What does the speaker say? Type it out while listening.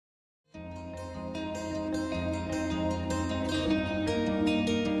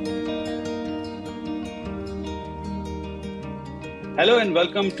Hello and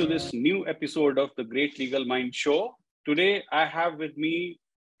welcome to this new episode of the Great Legal Mind Show. Today, I have with me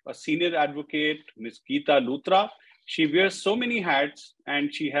a senior advocate, Ms Geeta Luthra. She wears so many hats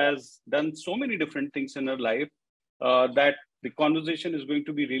and she has done so many different things in her life that the conversation is going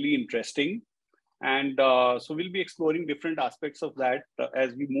to be really interesting. And so we'll be exploring different aspects of that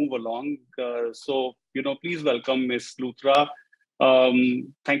as we move along. Please welcome Ms Luthra.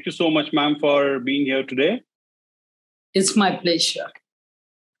 Thank you so much, ma'am, for being here today. It's my pleasure.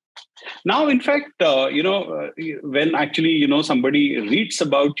 Now, in fact, when actually, somebody reads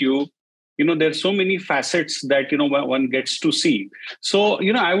about you, there's so many facets that, one gets to see. So,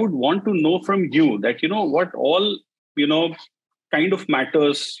 I would want to know from you that, what all, kind of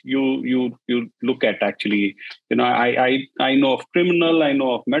matters you look at actually. I know of criminal, I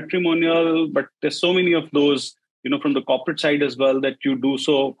know of matrimonial, but there's so many of those, from the corporate side as well that you do.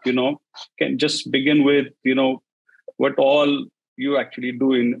 So, can just begin with, what all you actually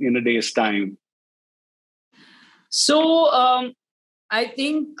do in a day's time. So I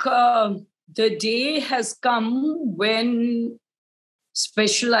think the day has come when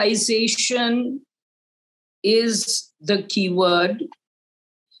specialization is the key word,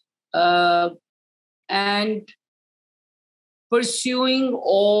 and pursuing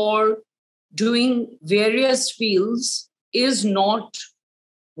or doing various fields is not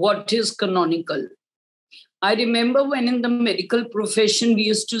what is canonical. I remember when in the medical profession, we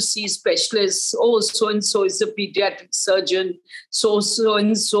used to see specialists. Oh, so-and-so is a pediatric surgeon.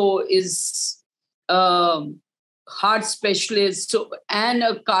 So-and-so is a heart specialist and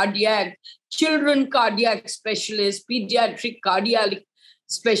a children cardiac specialist, pediatric cardiac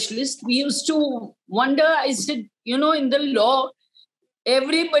specialist. We used to wonder, I said, in the law,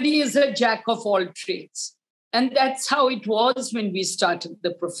 everybody is a jack of all trades. And that's how it was when we started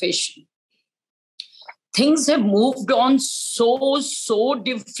the profession. Things have moved on so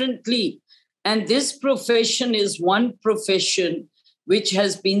differently. And this profession is one profession which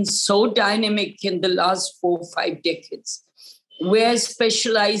has been so dynamic in the last 4 or 5 decades, where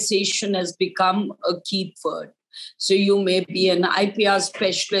specialization has become a key word. So you may be an IPR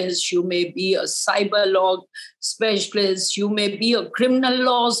specialist, you may be a cyber law specialist, you may be a criminal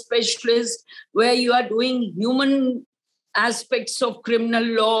law specialist, where you are doing human aspects of criminal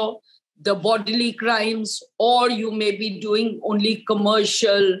law, the bodily crimes, or you may be doing only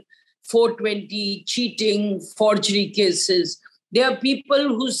commercial, 420, cheating, forgery cases. There are people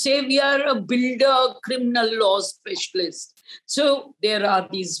who say we are a builder, criminal law specialist. So there are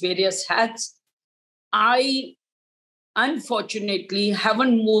these various hats. I, unfortunately,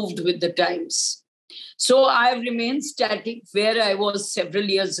 haven't moved with the times. So I've remained static where I was several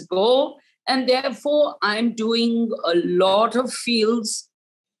years ago. And therefore, I'm doing a lot of fields,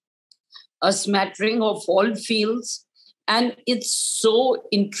 a smattering of all fields. And it's so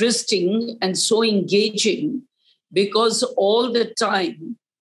interesting and so engaging because all the time,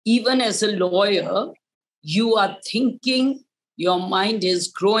 even as a lawyer, you are thinking, your mind is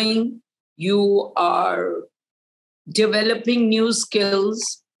growing, you are developing new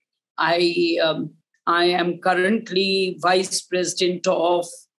skills. I am currently vice president of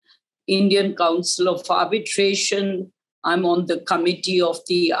Indian Council of Arbitration. I'm on the committee of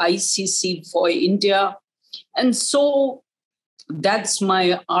the ICC for India. And so that's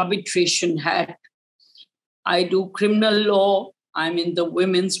my arbitration hat. I do criminal law. I'm in the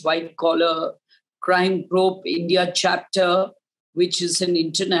Women's White Collar Crime Group India chapter, which is an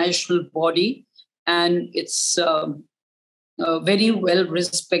international body. And it's very well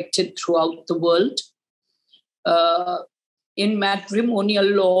respected throughout the world. In matrimonial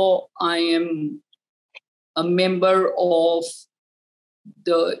law, I am a member of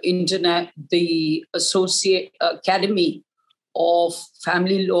the Associate Academy of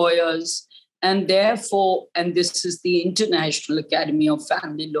Family Lawyers, and therefore, and this is the International Academy of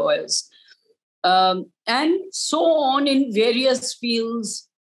Family Lawyers, and so on in various fields.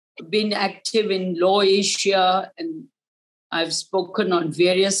 Been active in Law Asia, and I've spoken on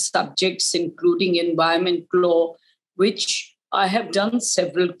various subjects, including environment law, which I have done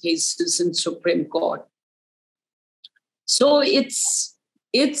several cases in Supreme Court. So it's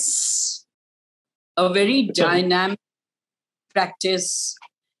a very dynamic practice,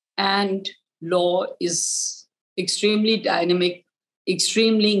 and law is extremely dynamic,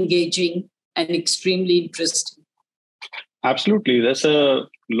 extremely engaging, and extremely interesting. Absolutely. That's a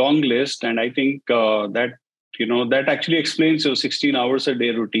long list. And I think that actually explains your 16 hours a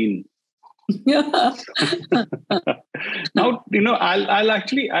day routine. Now,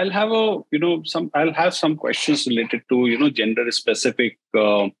 I'll have some questions related to, gender specific,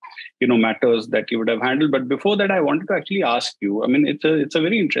 matters that you would have handled. But before that, I wanted to actually ask you, I mean, it's a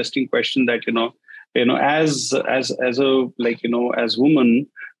very interesting question that, as a, as women,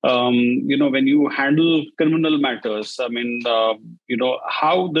 when you handle criminal matters, I mean,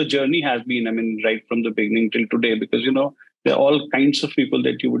 how the journey has been, I mean, right from the beginning till today, because, there are all kinds of people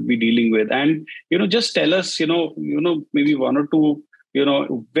that you would be dealing with. And, just tell us, maybe one or two,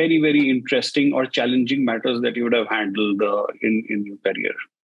 very, very interesting or challenging matters that you would have handled in your career.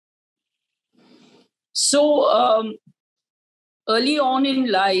 So early on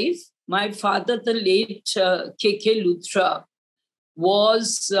in life, my father, the late K.K. Luthra,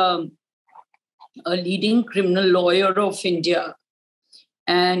 was a leading criminal lawyer of India.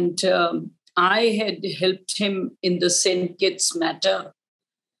 And I had helped him in the St. Kitts matter,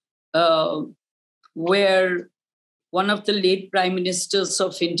 where one of the late prime ministers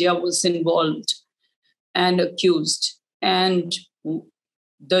of India was involved and accused. And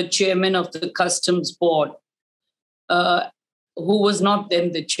the chairman of the customs board, who was not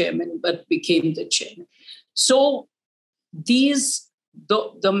then the chairman, but became the chairman. So these,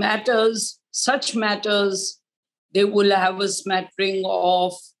 the matters, such matters, they will have a smattering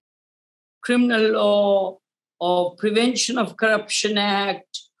of criminal law, of Prevention of Corruption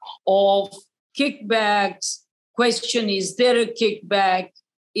Act, of kickbacks. Question, is there a kickback?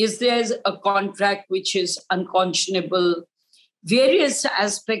 Is there a contract which is unconscionable? Various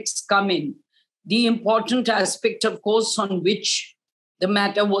aspects come in. The important aspect, of course, on which the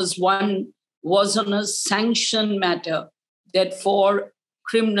matter was on a sanction matter, that for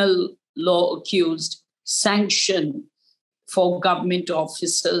criminal law accused, sanction for government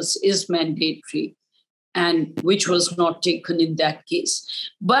officers is mandatory, and which was not taken in that case.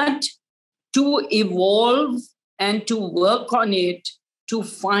 But to evolve and to work on it, to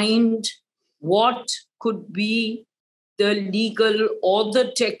find what could be the legal or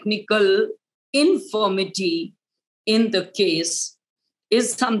the technical infirmity in the case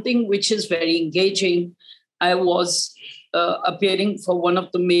is something which is very engaging. I was appearing for one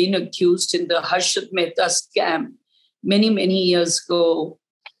of the main accused in the Harshad Mehta scam many, many years ago.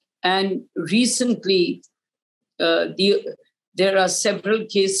 And recently, there are several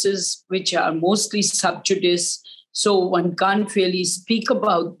cases which are mostly sub judice, so one can't really speak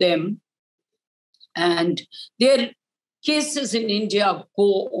about them. And their cases in India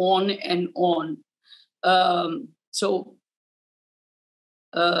go on and on. So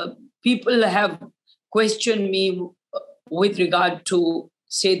people have questioned me with regard to,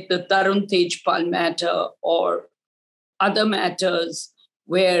 say, the Tarun Tejpal matter or other matters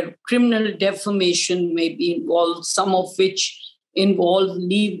where criminal defamation may be involved, some of which involve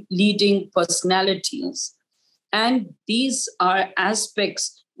leading personalities. And these are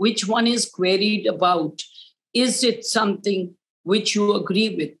aspects which one is queried about. Is it something which you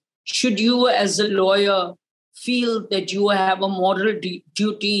agree with? Should you, as a lawyer, feel that you have a moral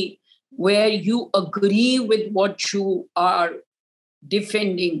duty where you agree with what you are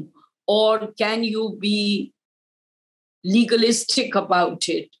defending? Or can you be legalistic about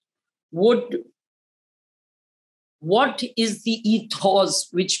it? What is the ethos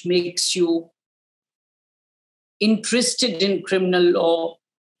which makes you interested in criminal law,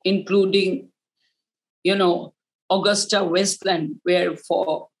 including, Augusta Westland, where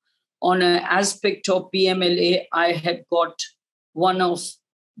on an aspect of PMLA, I had got one of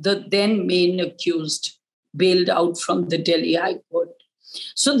the then main accused bailed out from the Delhi High Court.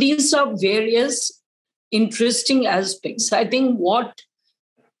 So these are various interesting aspects. I think what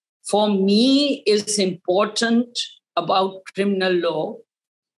for me is important about criminal law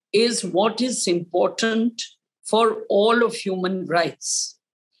is what is important for all of human rights.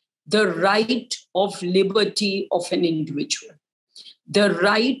 The right of liberty of an individual. The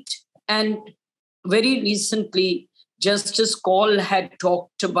right, and very recently, Justice Kaul had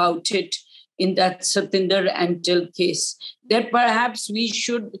talked about it in that Satinder Antil case, that perhaps we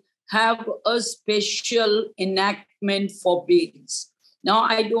should have a special enactment for bails. Now,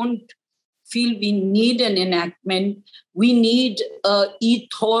 I don't feel we need an enactment. We need an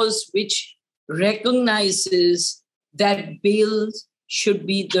ethos which recognizes that bails should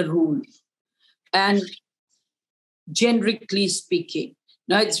be the rule. And generically speaking,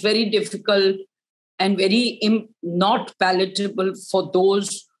 now it's very difficult and very not palatable for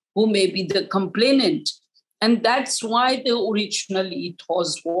those who may be the complainant. And that's why the original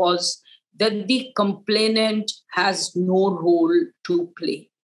ethos was that the complainant has no role to play.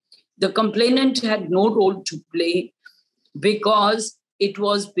 The complainant had no role to play because it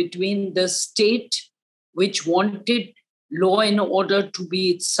was between the state, which wanted law and order to be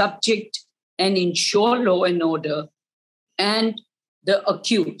its subject and ensure law and order, and the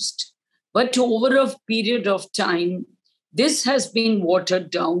accused. But over a period of time, this has been watered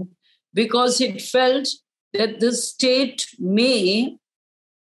down because it felt that the state may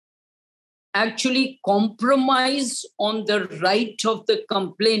actually compromise on the right of the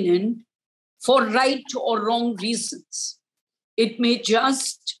complainant for right or wrong reasons. It may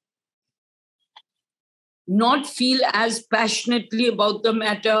just not feel as passionately about the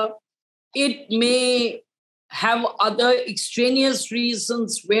matter. It may have other extraneous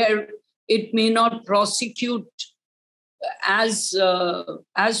reasons where it may not prosecute as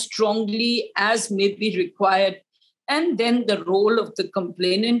strongly as may be required. And then the role of the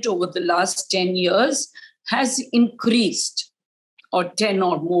complainant over the last 10 years has increased, or 10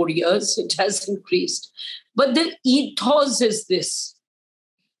 or more years, it has increased. But the ethos is this: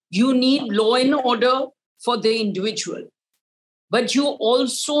 you need law and order for the individual, but you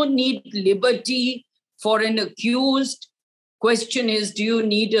also need liberty for an accused. Question is, do you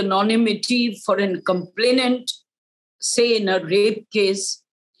need anonymity for a complainant, say in a rape case?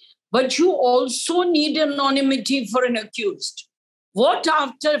 But you also need anonymity for an accused. What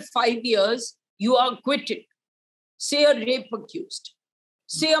after 5 years you are acquitted? Say a rape accused,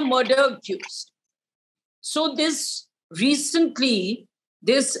 say a murder accused. So this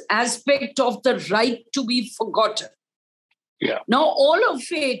aspect of the right to be forgotten. Yeah. Now, all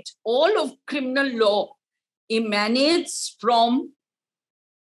of criminal law emanates from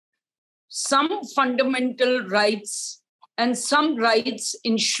some fundamental rights and some rights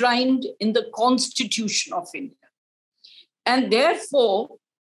enshrined in the Constitution of India. And therefore,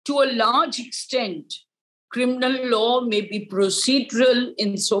 to a large extent, criminal law may be procedural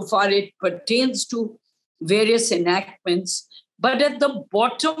insofar it pertains to various enactments, but at the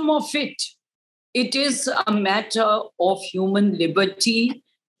bottom of it, it is a matter of human liberty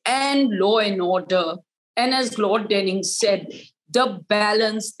and law and order. And as Lord Denning said, the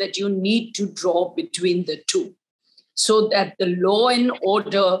balance that you need to draw between the two, so that the law and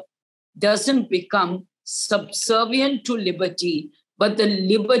order doesn't become subservient to liberty, but the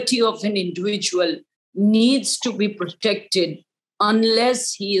liberty of an individual needs to be protected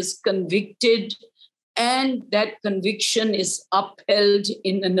unless he is convicted and that conviction is upheld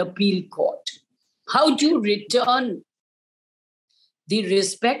in an appeal court. How do you return the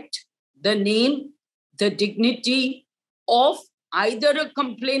respect, the name, the dignity of either a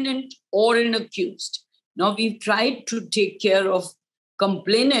complainant or an accused? Now, we've tried to take care of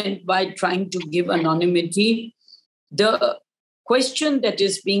complainant by trying to give anonymity. The question that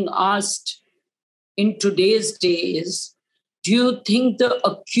is being asked in today's day is, do you think the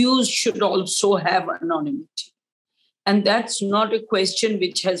accused should also have anonymity? And that's not a question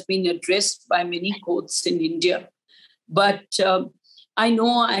which has been addressed by many courts in India. But I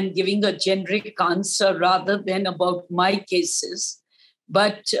know I'm giving a generic answer rather than about my cases.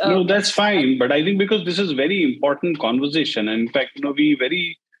 But no, that's fine. But I think because this is very important conversation, and in fact, we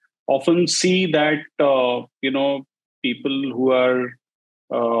very often see that people who are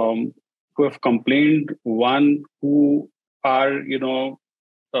who have complained, one who are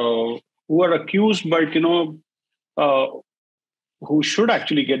who are accused, but who should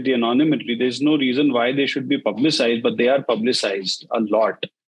actually get the anonymity. There's no reason why they should be publicized, but they are publicized a lot.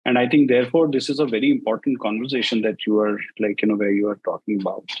 And I think, therefore, this is a very important conversation that you are where you are talking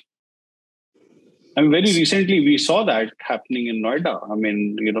about. I mean, very recently, we saw that happening in Noida. I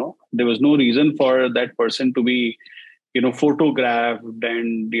mean, there was no reason for that person to be, photographed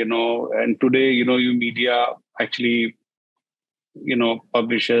and, and today, your media actually,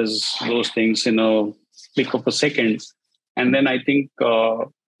 publishes those things in a click of a second. And then I think,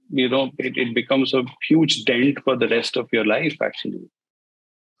 it becomes a huge dent for the rest of your life, actually.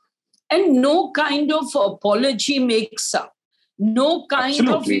 And no kind of apology makes up. No kind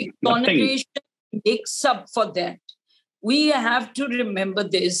Absolutely. of exoneration makes up for that. We have to remember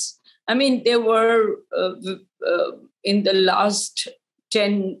this. I mean, there were, in the last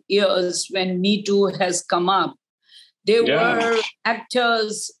 10 years when Me Too has come up, there were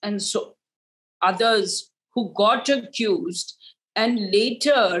actors and so others who got accused, and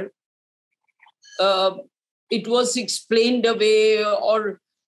later it was explained away or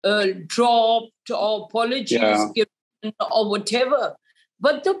dropped or apologies given or whatever.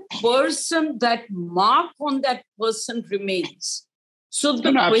 But the person, that mark on that person remains. So the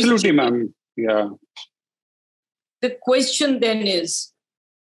absolutely, ma'am. Yeah. The question then is,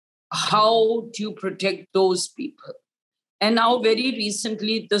 how do you protect those people? And now very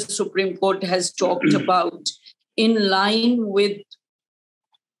recently, the Supreme Court has talked about, in line with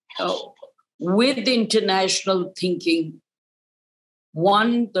uh, with international thinking.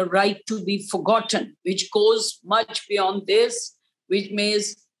 One, the right to be forgotten, which goes much beyond this, which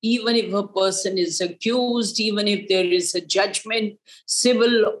means even if a person is accused, even if there is a judgment,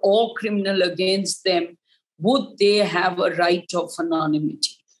 civil or criminal against them, would they have a right of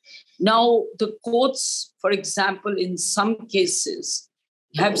anonymity? Now, the courts, for example, in some cases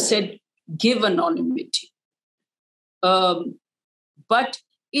have said give anonymity. But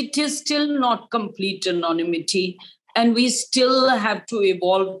it is still not complete anonymity. And we still have to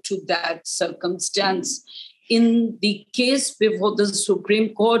evolve to that circumstance. In the case before the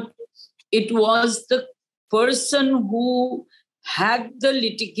Supreme Court, it was the person who had the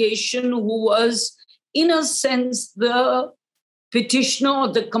litigation who was, in a sense, the petitioner or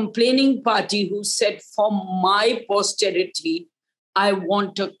the complaining party who said, for my posterity, I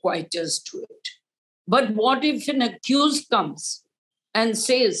want a quietus to it. But what if an accused comes and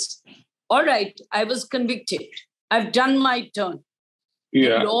says, all right, I was convicted. I've done my turn.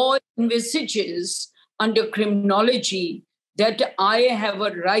 Yeah. The law envisages under criminology that I have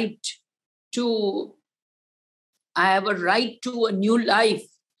a right to a new life.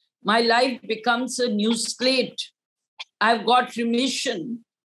 My life becomes a new slate. I've got remission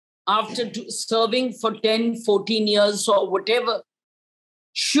after serving for 10, 14 years or whatever.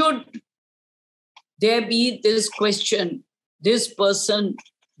 Should there be this question, this person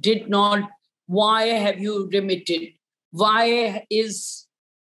did not, why have you remitted? Why is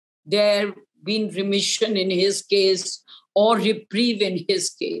there been remission in his case or reprieve in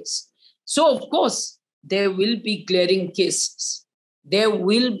his case? So, of course, there will be glaring cases. There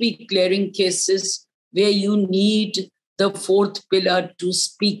will be glaring cases where you need the fourth pillar to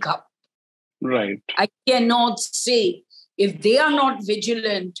speak up. Right. I cannot say if they are not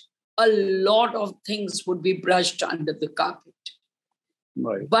vigilant, a lot of things would be brushed under the carpet.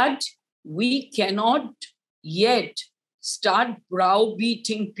 Right. But we cannot yet start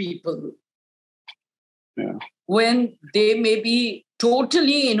browbeating people when they may be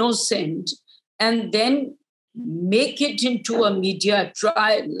totally innocent and then make it into a media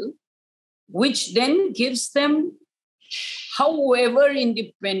trial, which then gives them, however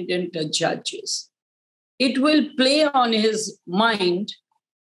independent a judge is, it will play on his mind.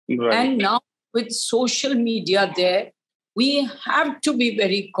 Right. And now with social media there, we have to be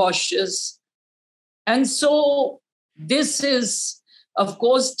very cautious. And so this is, of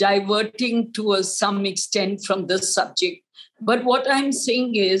course, diverting to some extent from the subject. But what I'm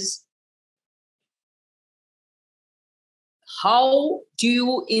saying is, how do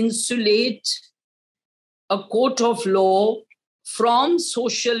you insulate a court of law from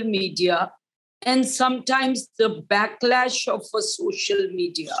social media and sometimes the backlash of a social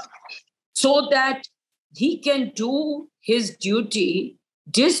media so that he can do his duty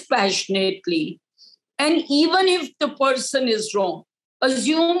dispassionately? And even if the person is wrong,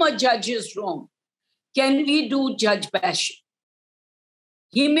 assume a judge is wrong, can we do judge bashing?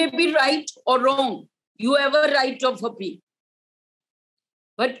 He may be right or wrong. You have a right of appeal.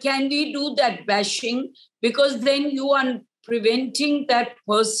 But can we do that bashing? Because then you are preventing that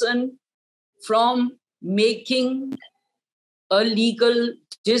person from making a legal,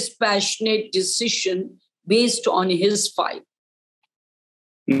 dispassionate decision based on his file.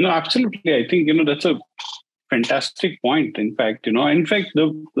 No, absolutely. I think, that's a fantastic point. In fact,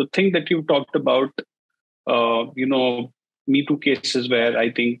 the thing that you talked about, Me Too cases where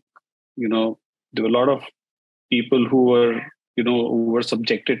I think, there were a lot of people who were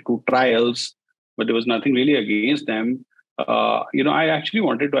subjected to trials, but there was nothing really against them. I actually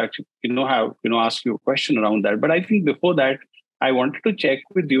wanted to ask you a question around that. But I think before that, I wanted to check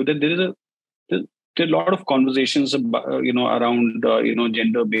with you that there are a lot of conversations about, around,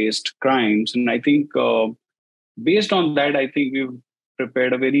 gender-based crimes. And I think based on that, I think we've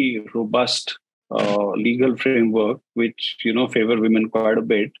prepared a very robust legal framework, which, favor women quite a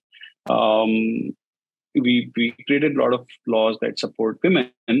bit. We created a lot of laws that support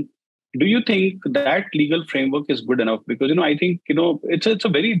women. Do you think that legal framework is good enough? Because, I think, it's a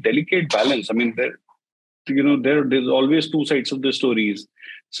very delicate balance. I mean, there's always two sides of the stories.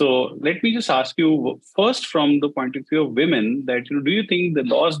 So let me just ask you first, from the point of view of women, that, do you think the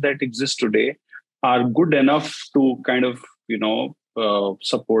laws that exist today are good enough to kind of,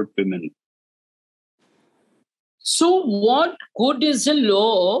 support women? So what good is a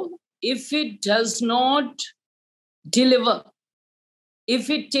law if it does not deliver? If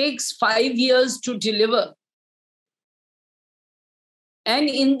it takes 5 years to deliver, and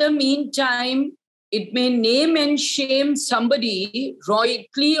in the meantime, it may name and shame somebody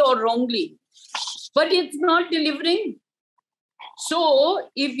rightly or wrongly, but it's not delivering. So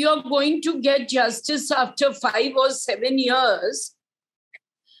if you're going to get justice after 5 or 7 years,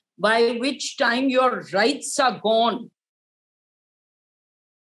 by which time your rights are gone.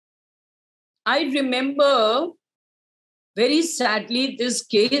 I remember very sadly this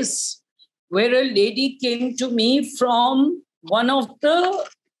case where a lady came to me from one of the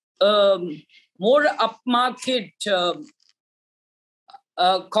more upmarket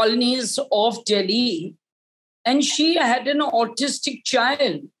colonies of Delhi, and she had an autistic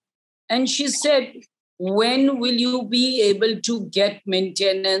child. And she said, when will you be able to get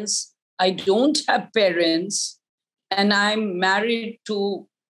maintenance? I don't have parents, and I'm married to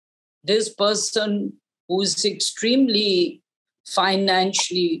this person who's extremely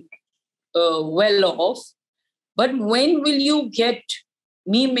financially well off. But when will you get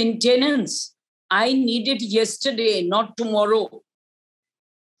me maintenance? I need it yesterday, not tomorrow.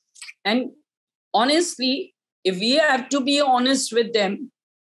 And honestly, if we have to be honest with them,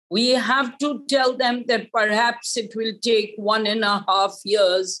 we have to tell them that perhaps it will take 1.5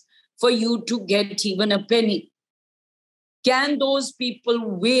 years for you to get even a penny. Can those people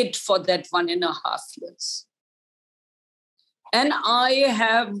wait for that 1.5 years? And I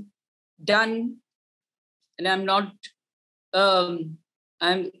have done, and I'm not,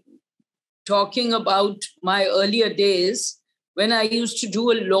 I'm talking about my earlier days when I used to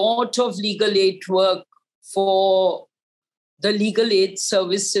do a lot of legal aid work for the Legal Aid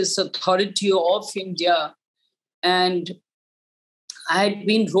Services Authority of India. And I had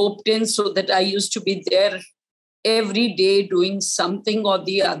been roped in so that I used to be there every day doing something or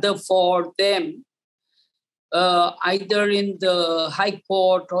the other for them, either in the High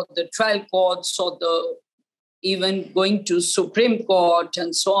Court or the trial courts or even going to Supreme Court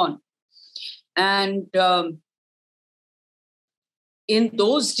and so on. And in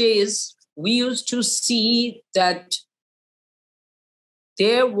those days, we used to see that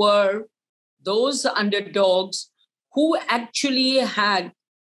there were those underdogs who actually had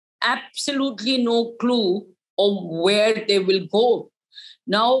absolutely no clue of where they will go.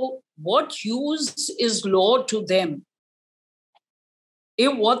 Now, what use is law to them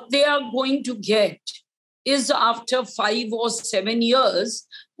if what they are going to get is after 5 or 7 years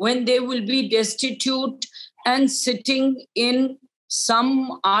when they will be destitute and sitting in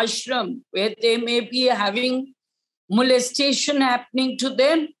some ashram where they may be having molestation happening to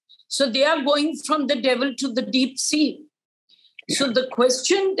them. So they are going from the devil to the deep sea. So the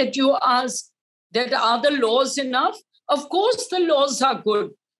question that you ask, that are the laws enough? Of course, the laws are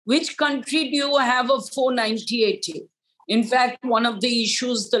good. Which country do you have a 498A? In fact, one of the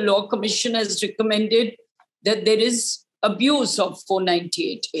issues the Law Commission has recommended that there is abuse of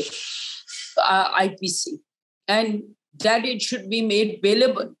 498A IPC, and that it should be made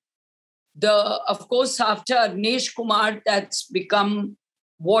bailable. Of course, after Agnesh Kumar, that's become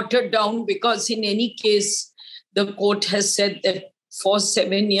watered down because in any case, the court has said that for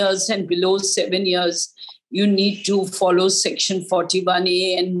 7 years and below 7 years, you need to follow Section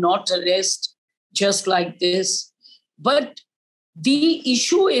 41A and not arrest just like this. But the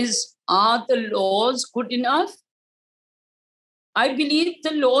issue is, are the laws good enough? I believe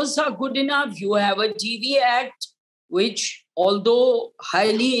the laws are good enough. You have a DV Act, which, although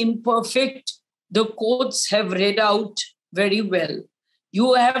highly imperfect, the courts have read out very well.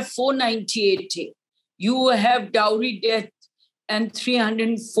 You have 498A. You have dowry death and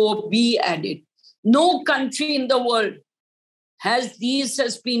 304B added. No country in the world has these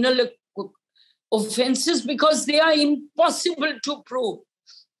as penal offenses because they are impossible to prove.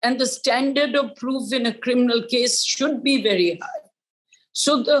 And the standard of proof in a criminal case should be very high.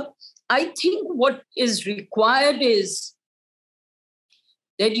 So I think what is required is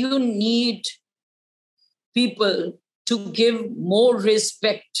that you need people to give more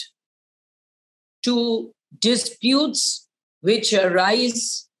respect to disputes which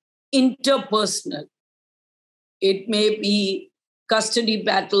arise interpersonal. It may be custody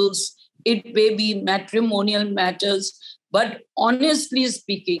battles, it may be matrimonial matters, but honestly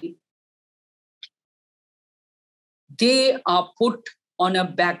speaking, they are put on a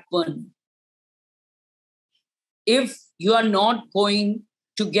back burner. If you are not going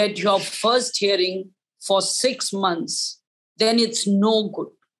to get your first hearing for 6 months, then it's no good.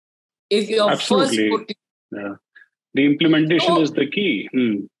 If your first the implementation is the key.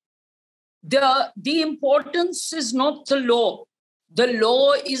 The importance is not the law. The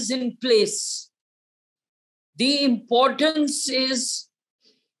law is in place. The importance is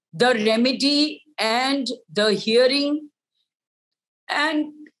the remedy and the hearing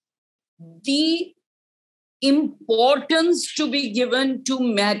and the importance to be given to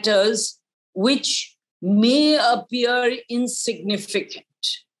matters which may appear insignificant.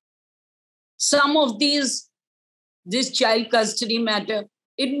 Some of this child custody matter,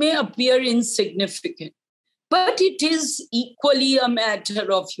 it may appear insignificant, but it is equally a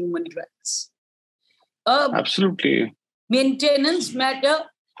matter of human rights. Absolutely. Maintenance matter,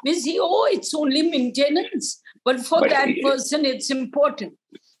 we see, oh, it's only maintenance. But for that person, it's important.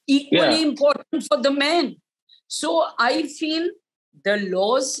 Equally important for the man. So I feel the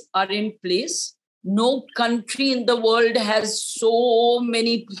laws are in place. No country in the world has so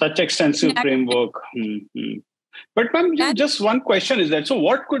many... Such extensive framework. Mm-hmm. But ma'am, just one question is that, so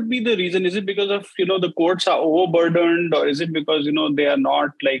what could be the reason? Is it because of, the courts are overburdened, or is it because, they are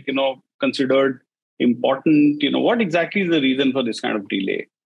not considered important? What exactly is the reason for this kind of delay?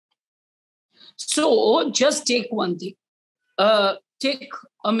 So just take one thing. Take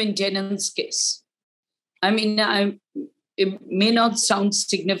a maintenance case. I mean, it may not sound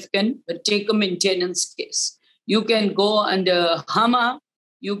significant, but take a maintenance case. You can go under HAMA,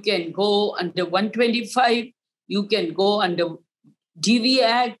 you can go under 125, you can go under DV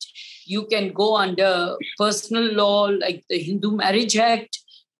Act, you can go under personal law like the Hindu Marriage Act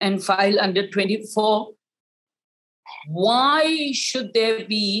and file under 24. Why should there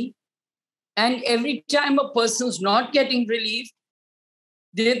be, and every time a person's not getting relief,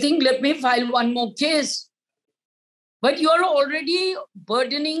 they think, let me file one more case. But you're already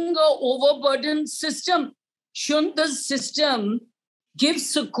burdening an overburdened system. Shouldn't the system give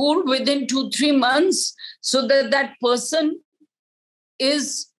succour within 2-3 months so that that person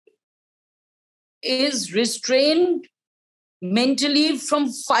is restrained mentally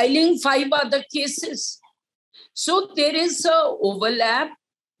from filing 5 other cases? So there is an overlap.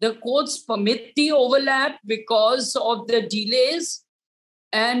 The courts permit the overlap because of the delays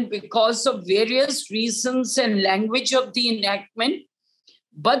and because of various reasons and language of the enactment.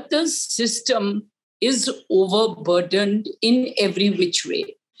 But the system is overburdened in every which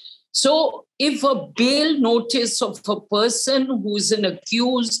way. So if a bail notice of a person who is an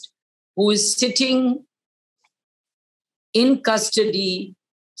accused, who is sitting in custody,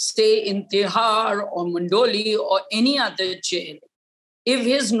 say in Tihar or Mandoli or any other jail, if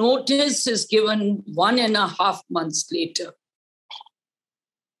his notice is given 1.5 months later,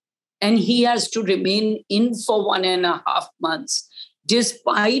 and he has to remain in for 1.5 months,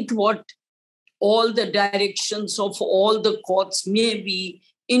 despite what all the directions of all the courts may be,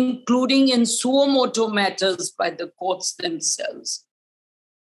 including in suo motu matters by the courts themselves,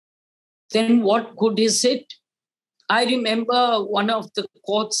 then what good is it? I remember one of the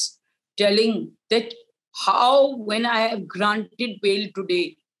courts telling that how, when I have granted bail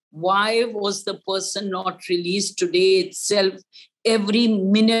today, why was the person not released today itself? Every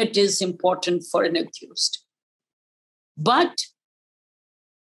minute is important for an accused. But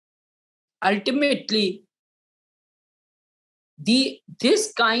ultimately,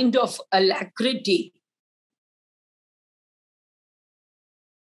 this kind of alacrity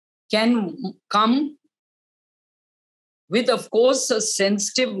can come with, of course, a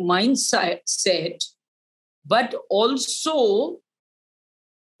sensitive mindset, but also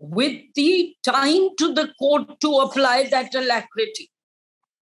with the time to the court to apply that alacrity.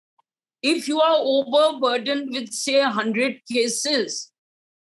 If you are overburdened with, say, 100 cases,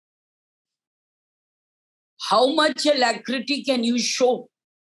 how much alacrity can you show?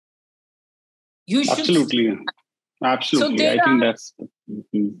 You should. Absolutely. Absolutely. So I think that's...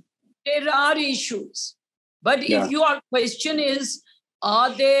 There are issues. But if your question is,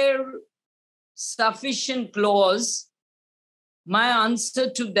 are there sufficient laws? My answer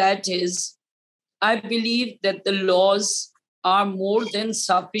to that is, I believe that the laws are more than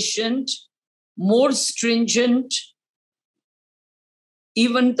sufficient, more stringent.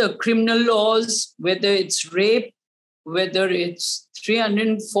 Even the criminal laws, whether it's rape, whether it's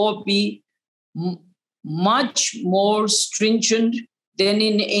 304B, much more stringent than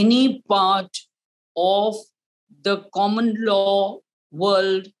in any part of the common law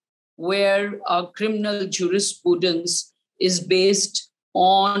world where our criminal jurisprudence is based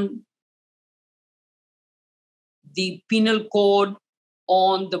on the penal code,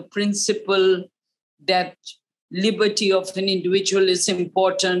 on the principle that liberty of an individual is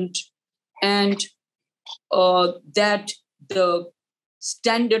important, and that the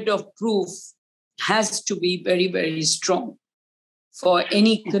standard of proof has to be very, very strong for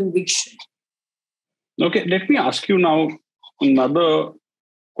any conviction. Okay, let me ask you now another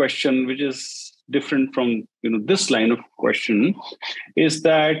question, which is different from this line of question, is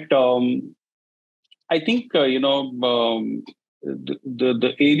that I think the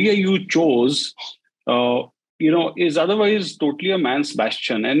area you chose is otherwise totally a man's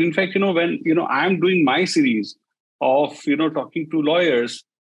bastion. And in fact, when, I'm doing my series of, talking to lawyers,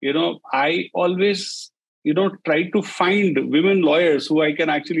 I always, try to find women lawyers who I can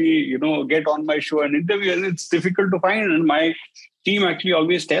actually, get on my show and interview. And it's difficult to find. And my team actually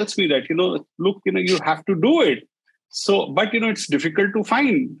always tells me that, look, you have to do it. So, but, it's difficult to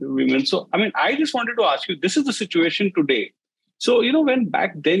find women. So, I mean, I just wanted to ask you, this is the situation today. So, when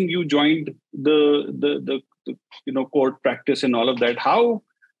back then you joined the court practice and all of that, how,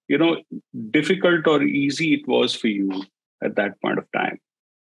 difficult or easy it was for you at that point of time?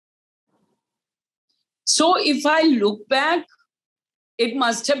 So if I look back, it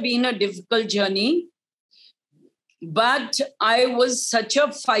must have been a difficult journey. But I was such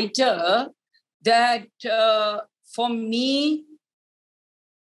a fighter that for me,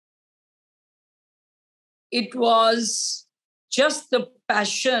 it was just the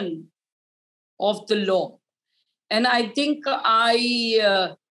passion of the law. And I think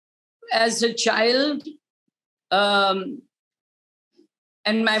as a child,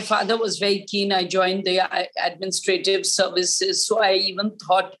 and my father was very keen, I joined the administrative services. So I even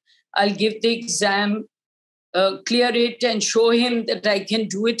thought I'll give the exam, clear it and show him that I can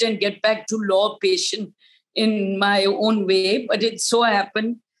do it and get back to law patient in my own way. But it so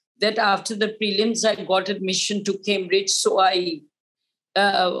happened that after the prelims, I got admission to Cambridge. So I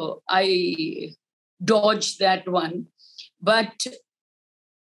dodged that one. But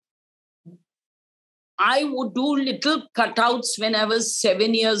I would do little cutouts when I was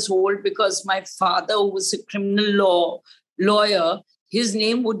 7 years old because my father, who was a criminal law lawyer, his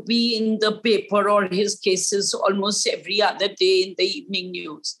name would be in the paper or his cases almost every other day in the evening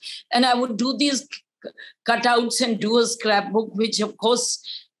news. And I would do these cutouts and do a scrapbook, which of course,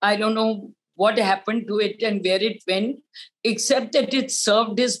 I don't know what happened to it and where it went, except that it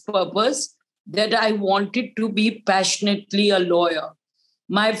served its purpose, that I wanted to be passionately a lawyer.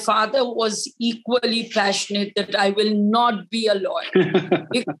 My father was equally passionate that I will not be a lawyer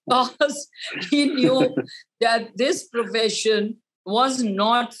because he knew that this profession was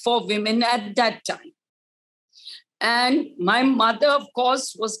not for women at that time. And my mother, of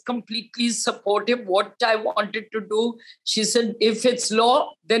course, was completely supportive what I wanted to do. She said, if it's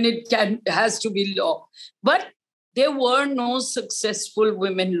law, then it has to be law. But there were no successful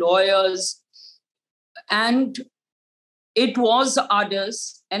women lawyers. And it was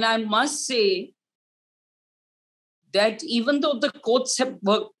others. And I must say that even though the courts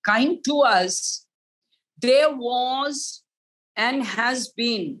were kind to us, there was and has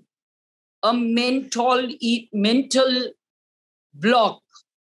been a mental block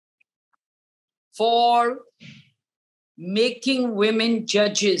for making women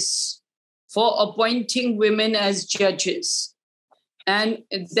judges, for appointing women as judges. And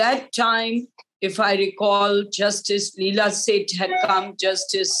at that time, if I recall, Justice Leela Seth had come,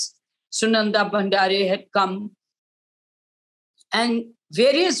 Justice Sunanda Bhandare had come, and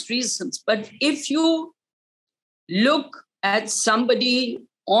various reasons. But if you look at somebody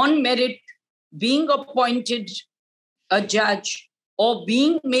on merit being appointed a judge or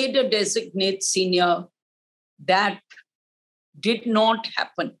being made a designate senior, that did not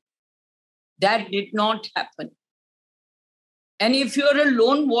happen. That did not happen. And if you're a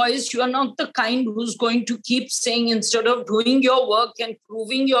lone voice, you are not the kind who's going to keep saying, instead of doing your work and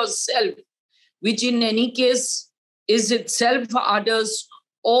proving yourself, which in any case is itself others,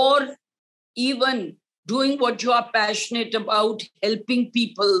 or even doing what you are passionate about, helping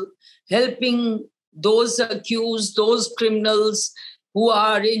people, helping those accused, those criminals who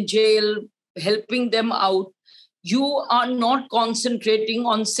are in jail, helping them out. You are not concentrating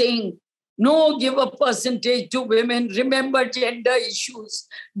on saying, no, give a percentage to women, remember gender issues,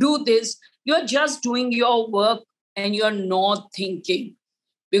 do this. You're just doing your work and you're not thinking.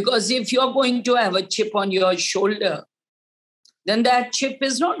 Because if you're going to have a chip on your shoulder, then that chip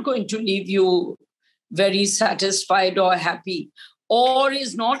is not going to leave you very satisfied or happy, or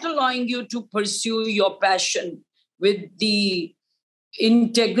is not allowing you to pursue your passion with the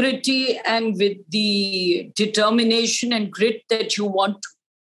integrity and with the determination and grit that you want to.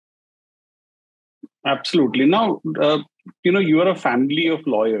 Absolutely. Now, you are a family of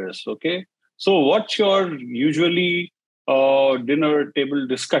lawyers, okay? So what's your usually dinner table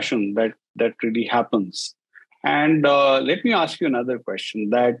discussion that really happens? And let me ask you another question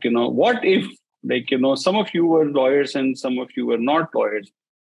that, what if, some of you were lawyers and some of you were not lawyers?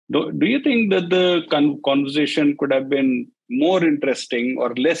 Do you think that the conversation could have been more interesting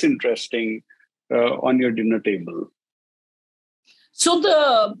or less interesting on your dinner table? So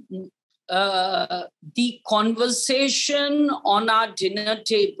the conversation on our dinner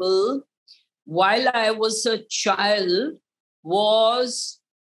table while I was a child was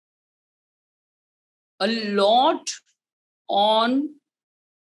a lot on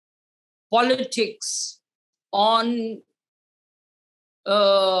politics, on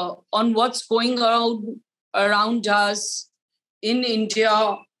what's going around us in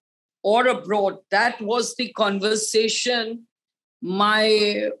India or abroad. That was the conversation.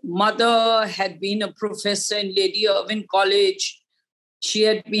 My mother had been a professor in Lady Irwin College. She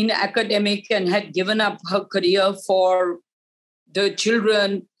had been academic and had given up her career for the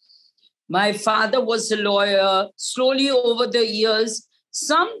children. My father was a lawyer. Slowly over the years,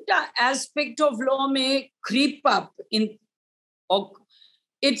 some aspect of law may creep up or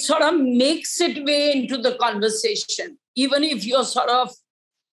it sort of makes its way into the conversation, even if you're sort of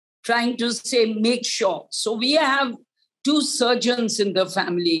trying to say, make sure. So we have 2 surgeons in the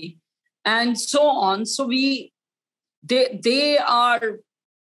family and so on. So they are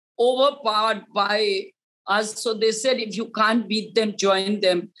overpowered by us. So they said, if you can't beat them, join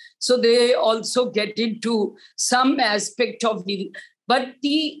them. So they also get into some aspect of but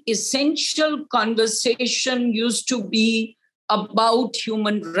the essential conversation used to be about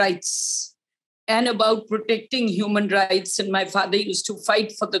human rights and about protecting human rights. And my father used to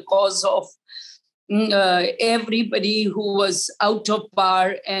fight for the cause of everybody who was out of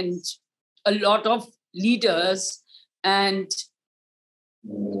power and a lot of leaders and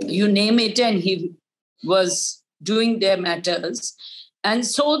you name it, and he was doing their matters. And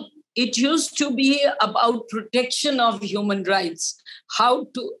so it used to be about protection of human rights,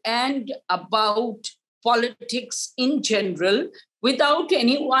 and about politics in general, without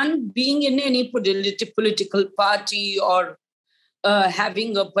anyone being in any political party or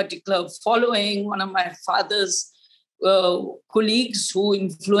having a particular following. One of my father's colleagues who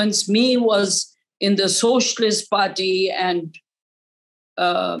influenced me was in the Socialist Party, and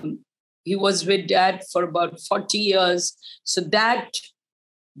he was with Dad for about 40 years. So that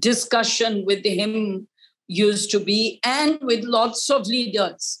discussion with him used to be, and with lots of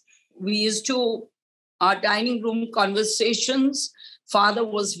leaders. We used to, our dining room conversations, father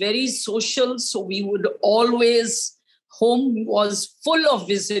was very social, so we would always, home was full of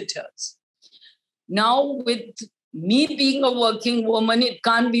visitors. Now with me being a working woman, it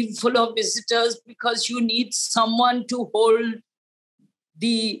can't be full of visitors because you need someone to hold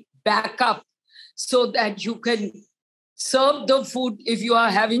the backup so that you can serve the food if you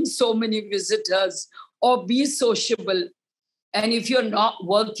are having so many visitors, or be sociable. And if you're not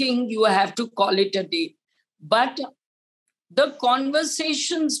working, you have to call it a day. But the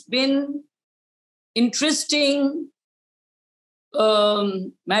conversation's been interesting.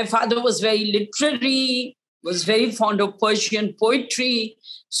 My father was very literary, was very fond of Persian poetry.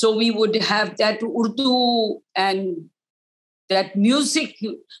 So we would have that Urdu and that music.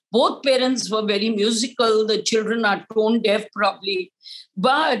 Both parents were very musical. The children are tone deaf probably.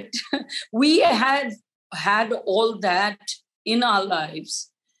 But we had all that in our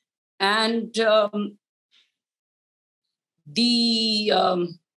lives. And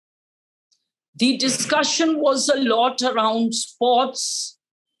the discussion was a lot around sports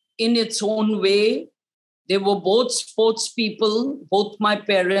in its own way. They were both sports people, both my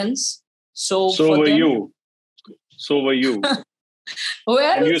parents. So were you. Well,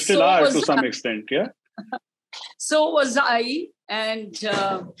 and you still are to some extent, yeah? So was I. And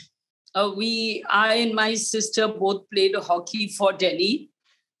I and my sister both played hockey for Delhi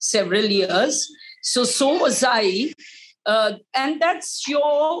several years. So was I. And that's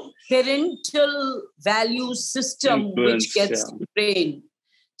your parental value system which gets trained.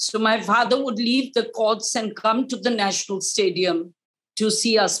 So my father would leave the courts and come to the National Stadium to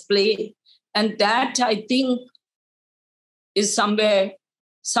see us play. And that, I think, is somewhere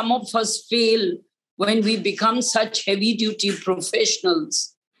some of us fail when we become such heavy-duty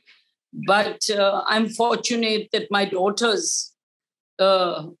professionals. But I'm fortunate that my daughter's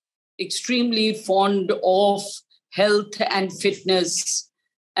extremely fond of health and fitness.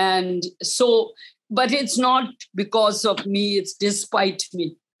 And so, but it's not because of me, it's despite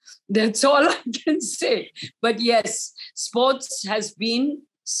me. That's all I can say. But yes, sports has been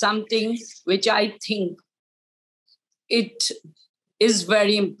something which I think it is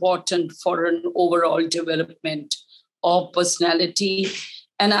very important for an overall development of personality.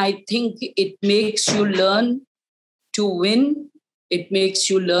 And I think it makes you learn to win. It makes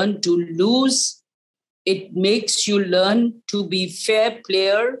you learn to lose. It makes you learn to be fair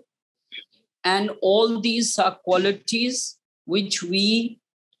player. And all these are qualities which we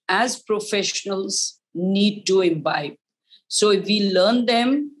as professionals need to imbibe. So if we learn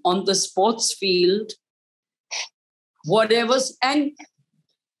them on the sports field, and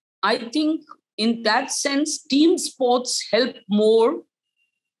I think in that sense, team sports help more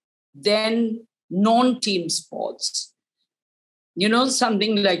than non-team sports.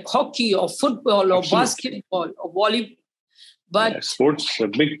 Something like hockey or football or Absolutely. basketball or volleyball. But sports a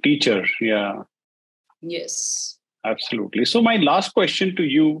big teacher. Yeah. Yes. Absolutely. So my last question to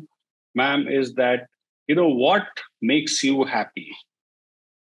you, ma'am, is that, what makes you happy?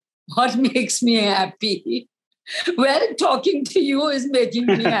 What makes me happy? Well, talking to you is making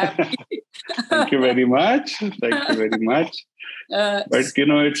me happy. Thank you very much. Thank you very much. But,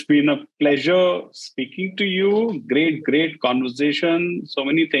 it's been a pleasure speaking to you. Great conversation. So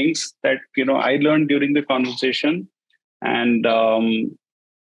many things that, I learned during the conversation. And,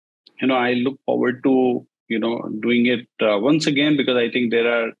 I look forward to, doing it once again, because I think there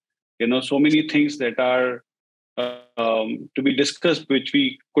are, so many things that are to be discussed, which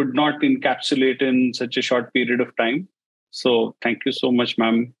we could not encapsulate in such a short period of time. So thank you so much,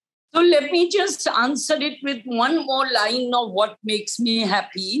 ma'am. So let me just answer it with one more line of what makes me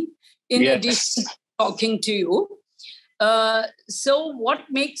happy, in addition to talking to you. So what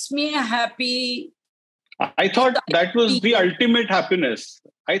makes me happy? I thought that was the ultimate happiness.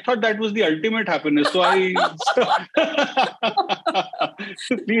 So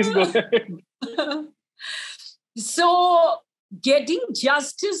please go ahead. So getting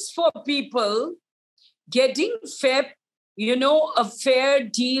justice for people, getting a fair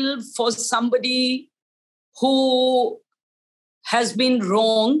deal for somebody who has been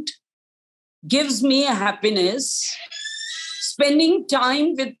wronged gives me happiness. Spending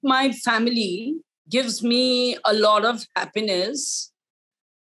time with my family gives me a lot of happiness,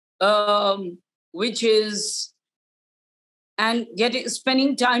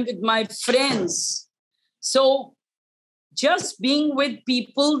 spending time with my friends. So just being with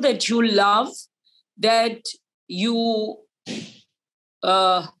people that you love, that you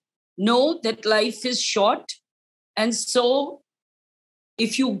know that life is short. And so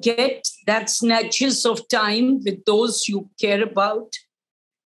if you get that snatches of time with those you care about,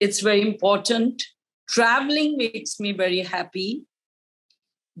 it's very important. Traveling makes me very happy.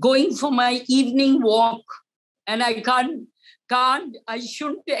 Going for my evening walk, and I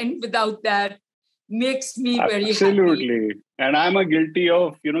shouldn't end without that, makes me very happy. Absolutely. And I'm guilty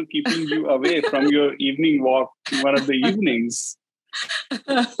of, keeping you away from your evening walk one of the evenings.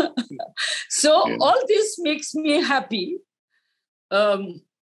 So all this makes me happy.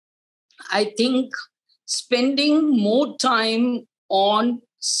 I think spending more time on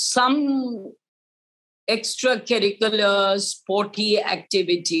some extracurricular sporty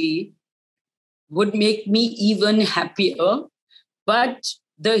activity would make me even happier. But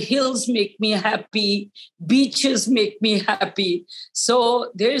the hills make me happy. Beaches make me happy.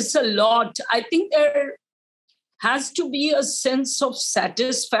 So there's a lot. I think there has to be a sense of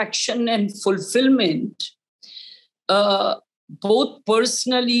satisfaction and fulfillment, both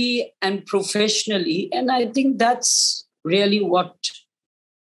personally and professionally. And I think that's really what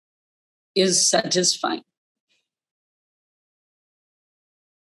is satisfying.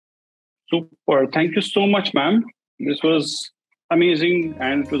 Super. Thank you so much, ma'am. This was amazing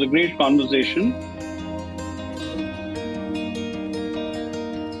and it was a great conversation.